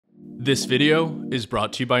This video is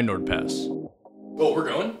brought to you by NordPass. Oh, we're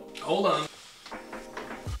going? Hold on.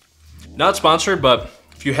 Not sponsored, but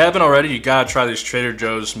if you haven't already, you gotta try these Trader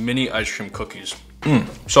Joe's mini ice cream cookies.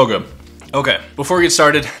 So good. Okay, before we get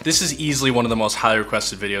started, this is easily one of the most highly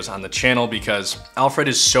requested videos on the channel because Alfred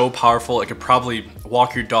is so powerful it could probably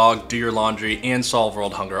walk your dog, do your laundry, and solve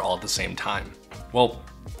world hunger all at the same time. Well,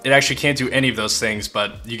 it actually can't do any of those things,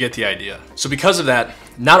 but you get the idea. So because of that,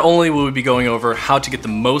 not only will we be going over how to get the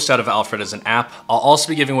most out of Alfred as an app, I'll also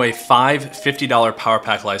be giving away 5 $50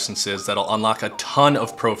 PowerPack licenses that'll unlock a ton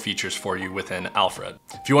of pro features for you within Alfred.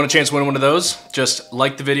 If you want a chance to win one of those, just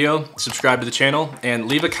like the video, subscribe to the channel, and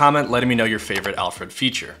leave a comment letting me know your favorite Alfred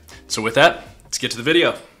feature. So with that, let's get to the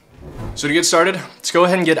video. So to get started, let's go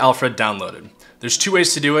ahead and get Alfred downloaded. There's 2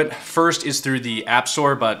 ways to do it. First is through the App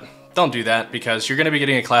Store, but don't do that because you're gonna be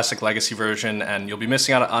getting a classic legacy version and you'll be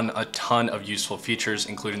missing out on a ton of useful features,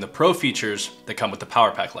 including the pro features that come with the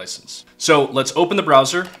PowerPack license. So let's open the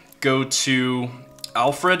browser, go to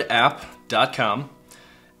alfredapp.com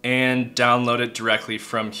and download it directly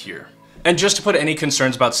from here. And just to put any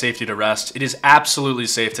concerns about safety to rest, it is absolutely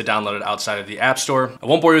safe to download it outside of the App Store. I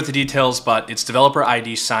won't bore you with the details, but it's developer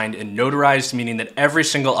ID signed and notarized, meaning that every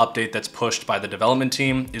single update that's pushed by the development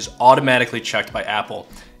team is automatically checked by Apple,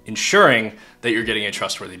 ensuring that you're getting a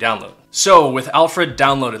trustworthy download. So with Alfred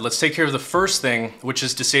downloaded, let's take care of the first thing, which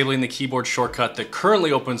is disabling the keyboard shortcut that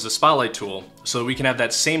currently opens the Spotlight tool so that we can have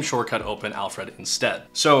that same shortcut open Alfred instead.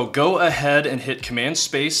 So go ahead and hit Command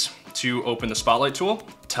Space to open the Spotlight tool,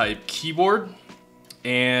 type keyboard,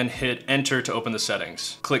 and hit Enter to open the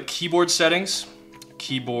settings. Click Keyboard Settings,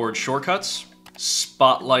 Keyboard Shortcuts,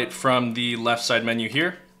 Spotlight from the left side menu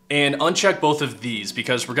here, and uncheck both of these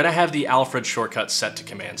because we're gonna have the Alfred shortcut set to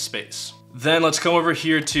Command Space. Then let's come over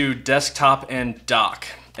here to Desktop and Dock.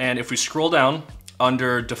 And if we scroll down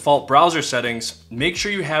under Default Browser Settings, make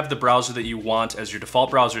sure you have the browser that you want as your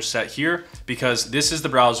default browser set here because this is the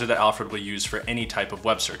browser that Alfred will use for any type of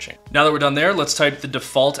web searching. Now that we're done there, let's type the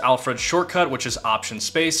default Alfred shortcut, which is Option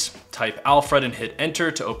Space. Type Alfred and hit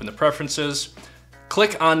Enter to open the preferences.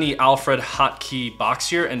 Click on the Alfred hotkey box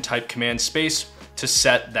here and type Command Space to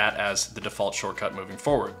set that as the default shortcut moving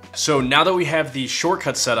forward. So now that we have the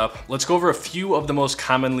shortcut set up, let's go over a few of the most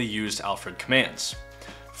commonly used Alfred commands.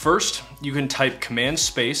 First, you can type Command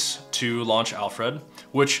Space to launch Alfred,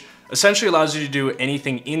 which essentially allows you to do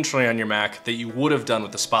anything internally on your Mac that you would have done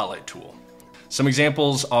with the Spotlight tool. Some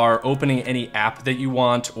examples are opening any app that you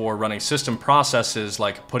want or running system processes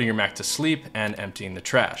like putting your Mac to sleep and emptying the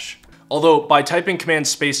trash. Although by typing Command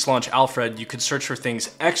Space to launch Alfred, you could search for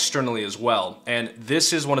things externally as well, and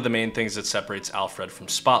this is one of the main things that separates Alfred from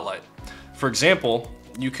Spotlight. For example,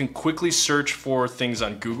 you can quickly search for things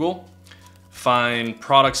on Google, find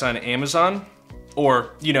products on Amazon,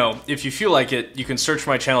 or, if you feel like it, you can search for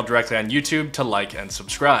my channel directly on YouTube to like and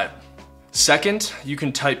subscribe. Second, you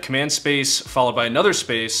can type Command Space followed by another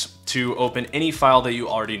space to open any file that you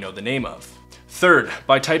already know the name of. Third,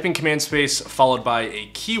 by typing Command Space followed by a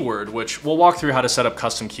keyword, which we'll walk through how to set up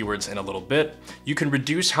custom keywords in a little bit, you can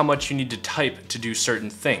reduce how much you need to type to do certain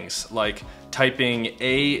things, like typing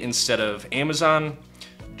A instead of Amazon,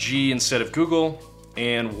 G instead of Google,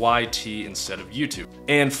 and YT instead of YouTube.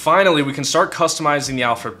 And finally, we can start customizing the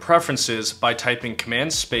Alfred preferences by typing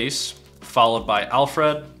Command Space followed by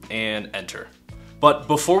Alfred and Enter. But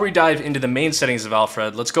before we dive into the main settings of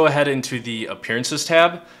Alfred, let's go ahead into the Appearances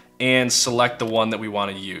tab and select the one that we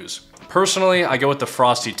want to use. Personally, I go with the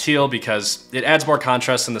frosty teal because it adds more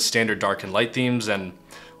contrast than the standard dark and light themes and,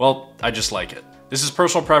 well, I just like it. This is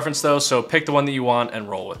personal preference though, so pick the one that you want and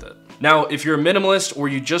roll with it. Now, if you're a minimalist or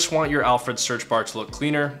you just want your Alfred search bar to look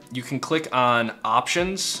cleaner, you can click on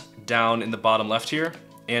Options down in the bottom left here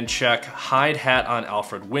and check Hide Hat on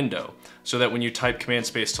Alfred window so that when you type Command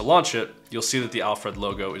Space to launch it, you'll see that the Alfred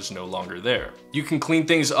logo is no longer there. You can clean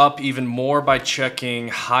things up even more by checking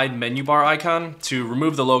Hide Menu Bar icon to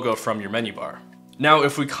remove the logo from your menu bar. Now,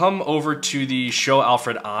 if we come over to the Show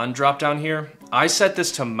Alfred On dropdown here, I set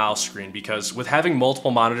this to mouse screen because with having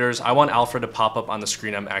multiple monitors, I want Alfred to pop up on the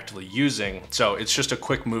screen I'm actively using, so it's just a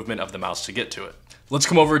quick movement of the mouse to get to it. Let's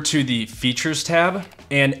come over to the Features tab,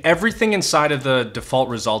 and everything inside of the Default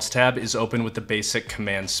Results tab is open with the basic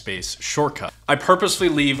Command Space shortcut. I purposely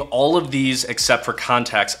leave all of these except for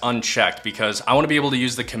Contacts unchecked because I want to be able to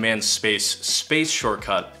use the Command Space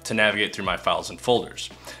shortcut to navigate through my files and folders.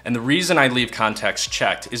 And the reason I leave Contacts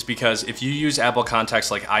checked is because if you use Apple Contacts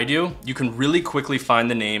like I do, you can really quickly find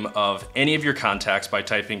the name of any of your contacts by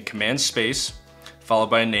typing Command Space followed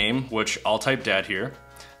by a name, which I'll type Dad here.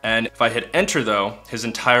 And if I hit Enter though, his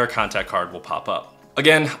entire contact card will pop up.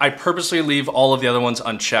 Again, I purposely leave all of the other ones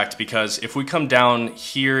unchecked because if we come down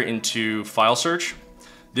here into file search,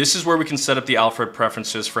 this is where we can set up the Alfred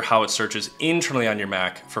preferences for how it searches internally on your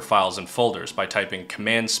Mac for files and folders by typing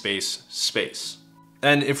command space space.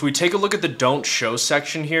 And if we take a look at the don't show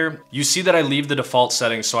section here, you see that I leave the default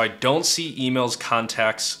settings so I don't see emails,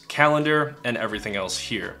 contacts, calendar, and everything else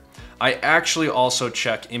here. I actually also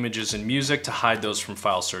check images and music to hide those from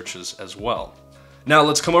file searches as well. Now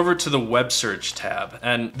let's come over to the web search tab,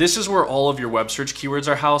 and this is where all of your web search keywords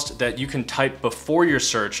are housed that you can type before your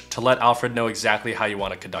search to let Alfred know exactly how you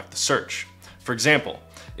want to conduct the search. For example,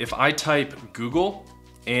 if I type Google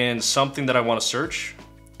and something that I want to search,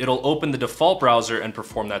 it'll open the default browser and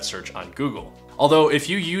perform that search on Google. Although if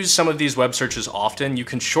you use some of these web searches often, you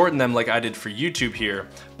can shorten them like I did for YouTube here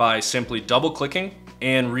by simply double clicking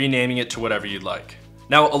and renaming it to whatever you'd like.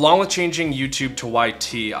 Now, along with changing YouTube to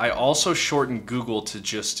YT, I also shortened Google to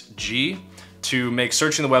just G to make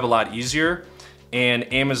searching the web a lot easier,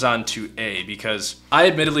 and Amazon to A, because I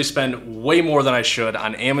admittedly spend way more than I should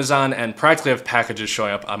on Amazon and practically have packages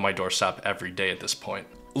showing up on my doorstep every day at this point.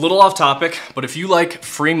 A little off topic, but if you like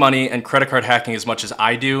free money and credit card hacking as much as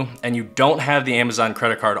I do, and you don't have the Amazon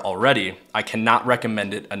credit card already, I cannot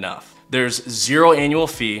recommend it enough. There's 0 annual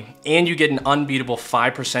fee, and you get an unbeatable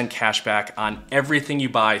 5% cash back on everything you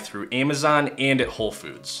buy through Amazon and at Whole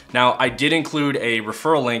Foods. Now, I did include a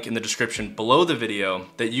referral link in the description below the video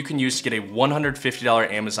that you can use to get a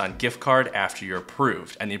 $150 Amazon gift card after you're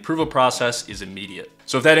approved, and the approval process is immediate.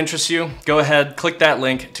 So if that interests you, go ahead, click that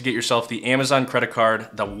link to get yourself the Amazon credit card,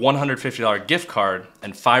 the $150 gift card,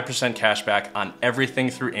 and 5% cash back on everything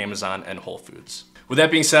through Amazon and Whole Foods. With that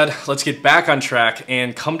being said, let's get back on track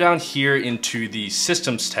and come down here into the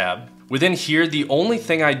Systems tab. Within here, the only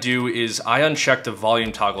thing I do is I uncheck the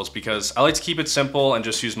volume toggles because I like to keep it simple and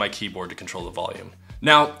just use my keyboard to control the volume.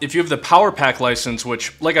 Now, if you have the PowerPack license,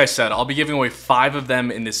 which, like I said, I'll be giving away 5 of them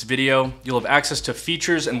in this video, you'll have access to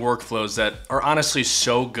features and workflows that are honestly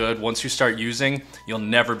so good once you start using, you'll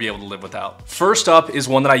never be able to live without. First up is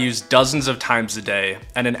one that I use dozens of times a day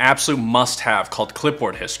and an absolute must-have called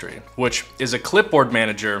Clipboard History, which is a clipboard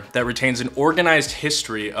manager that retains an organized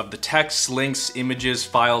history of the text, links, images,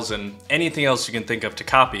 files, and anything else you can think of to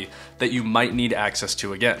copy that you might need access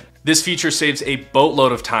to again. This feature saves a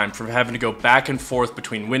boatload of time from having to go back and forth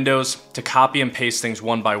between windows to copy and paste things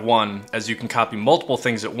one by one, as you can copy multiple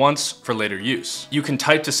things at once for later use. You can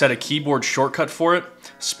type to set a keyboard shortcut for it,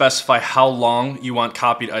 specify how long you want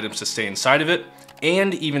copied items to stay inside of it,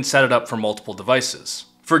 and even set it up for multiple devices.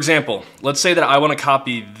 For example, let's say that I want to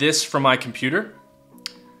copy this from my computer,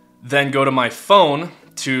 then go to my phone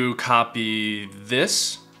to copy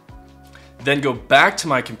this, then go back to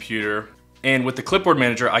my computer, and with the Clipboard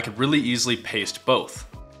Manager, I could really easily paste both.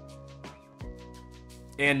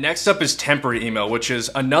 And next up is temporary email, which is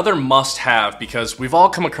another must-have because we've all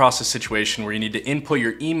come across a situation where you need to input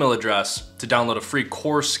your email address to download a free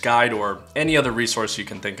course, guide, or any other resource you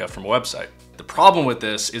can think of from a website. The problem with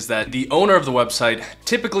this is that the owner of the website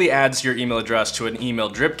typically adds your email address to an email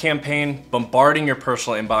drip campaign, bombarding your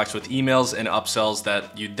personal inbox with emails and upsells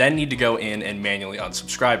that you then need to go in and manually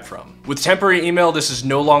unsubscribe from. With temporary email, this is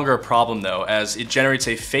no longer a problem though, as it generates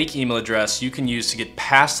a fake email address you can use to get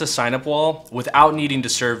past the sign-up wall without needing to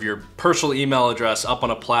serve your personal email address up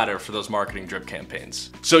on a platter for those marketing drip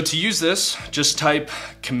campaigns. So to use this, just type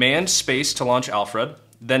command space to launch Alfred,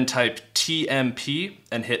 then type TMP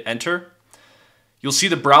and hit enter. You'll see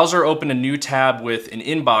the browser open a new tab with an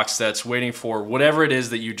inbox that's waiting for whatever it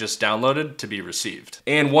is that you just downloaded to be received.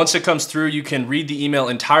 And once it comes through, you can read the email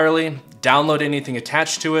entirely, download anything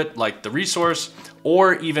attached to it, like the resource,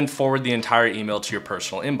 or even forward the entire email to your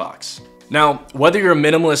personal inbox. Now, whether you're a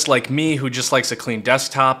minimalist like me who just likes a clean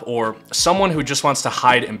desktop, or someone who just wants to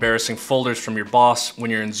hide embarrassing folders from your boss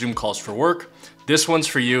when you're in Zoom calls for work, this one's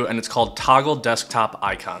for you, and it's called Toggle Desktop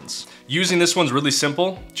Icons. Using this one's really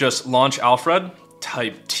simple. Just launch Alfred,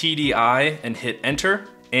 type TDI and hit enter,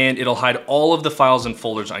 and it'll hide all of the files and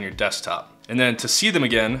folders on your desktop. And then to see them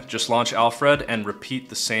again, just launch Alfred and repeat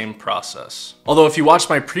the same process. Although if you watched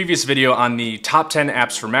my previous video on the top 10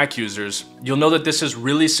 apps for Mac users, you'll know that this is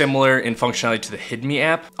really similar in functionality to the Hide Me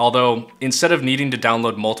app, although instead of needing to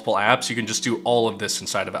download multiple apps, you can just do all of this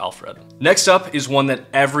inside of Alfred. Next up is one that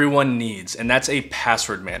everyone needs, and that's a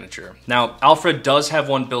password manager. Now, Alfred does have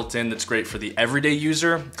one built in that's great for the everyday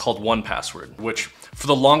user called 1Password, which for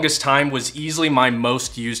the longest time was easily my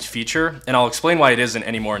most used feature, and I'll explain why it isn't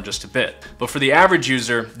anymore in just a bit. But for the average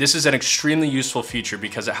user, this is an extremely useful feature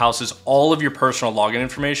because it houses all of your personal login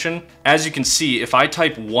information. As you can see, if I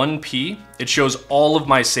type 1P, it shows all of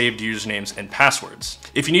my saved usernames and passwords.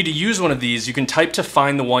 If you need to use one of these, you can type to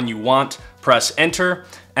find the one you want, Press enter,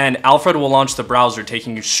 and Alfred will launch the browser,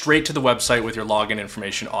 taking you straight to the website with your login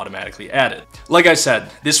information automatically added. Like I said,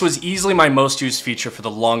 this was easily my most used feature for the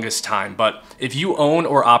longest time, but if you own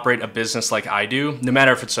or operate a business like I do, no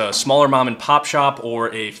matter if it's a smaller mom and pop shop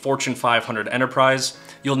or a Fortune 500 enterprise,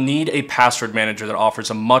 you'll need a password manager that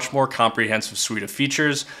offers a much more comprehensive suite of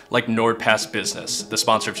features like NordPass Business, the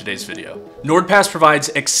sponsor of today's video. NordPass provides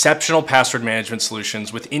exceptional password management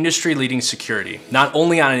solutions with industry-leading security, not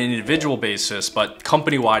only on an individual basis, but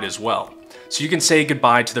company-wide as well. So you can say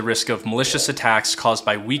goodbye to the risk of malicious attacks caused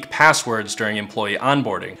by weak passwords during employee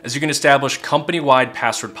onboarding, as you can establish company-wide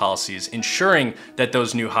password policies, ensuring that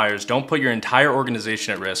those new hires don't put your entire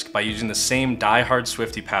organization at risk by using the same die-hard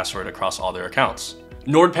Swiftie password across all their accounts.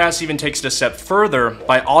 NordPass even takes it a step further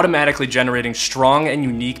by automatically generating strong and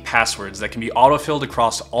unique passwords that can be autofilled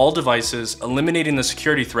across all devices, eliminating the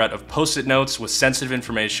security threat of post-it notes with sensitive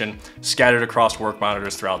information scattered across work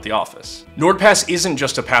monitors throughout the office. NordPass isn't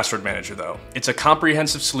just a password manager though. It's a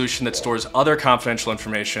comprehensive solution that stores other confidential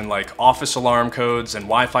information like office alarm codes and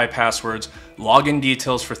Wi-Fi passwords, login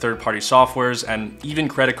details for third-party softwares, and even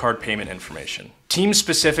credit card payment information.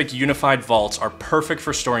 Team-specific unified vaults are perfect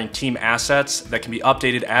for storing team assets that can be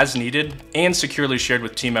updated as needed and securely shared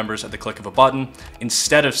with team members at the click of a button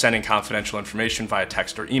instead of sending confidential information via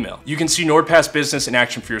text or email. You can see NordPass Business in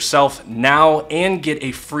action for yourself now and get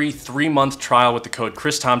a free 3-month trial with the code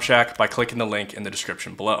ChrisTomczak by clicking the link in the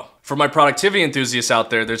description below. For my productivity enthusiasts out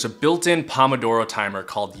there, there's a built-in Pomodoro timer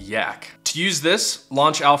called Yak. To use this,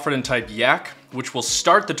 launch Alfred and type Yak, which will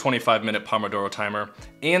start the 25-minute Pomodoro timer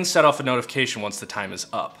and set off a notification once the time is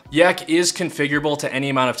up. Yak is configurable to any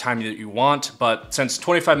amount of time that you want, but since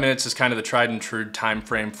 25 minutes is kind of the tried and true time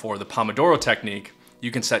frame for the Pomodoro technique,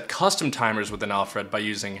 you can set custom timers within Alfred by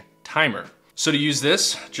using Timer. So to use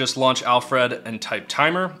this, just launch Alfred and type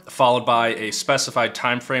timer, followed by a specified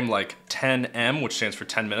time frame like 10M, which stands for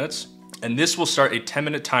 10 minutes. And this will start a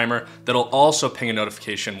 10-minute timer that'll also ping a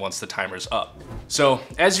notification once the timer's up. So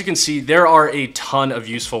as you can see, there are a ton of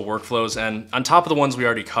useful workflows, and on top of the ones we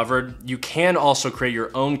already covered, you can also create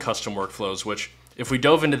your own custom workflows, which if we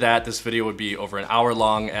dove into that, this video would be over an hour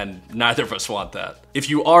long, and neither of us want that. If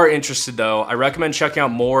you are interested though, I recommend checking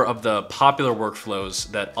out more of the popular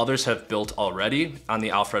workflows that others have built already on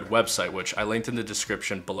the Alfred website, which I linked in the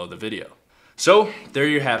description below the video. So there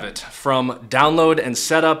you have it. From download and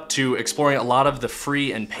setup to exploring a lot of the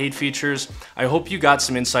free and paid features, I hope you got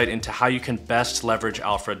some insight into how you can best leverage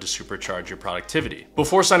Alfred to supercharge your productivity.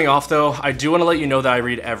 Before signing off though, I do want to let you know that I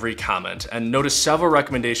read every comment and noticed several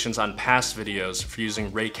recommendations on past videos for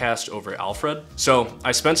using Raycast over Alfred. So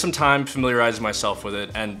I spent some time familiarizing myself with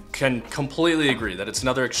it and can completely agree that it's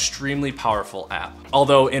another extremely powerful app.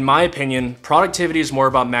 Although in my opinion, productivity is more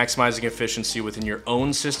about maximizing efficiency within your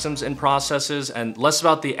own systems and processes and less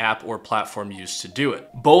about the app or platform used to do it.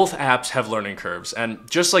 Both apps have learning curves, and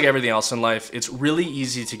just like everything else in life, it's really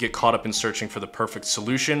easy to get caught up in searching for the perfect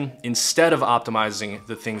solution instead of optimizing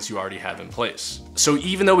the things you already have in place. So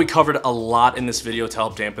even though we covered a lot in this video to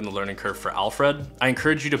help dampen the learning curve for Alfred, I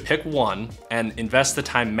encourage you to pick one and invest the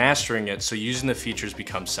time mastering it so using the features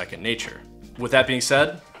becomes second nature. With that being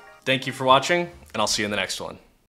said, thank you for watching, and I'll see you in the next one.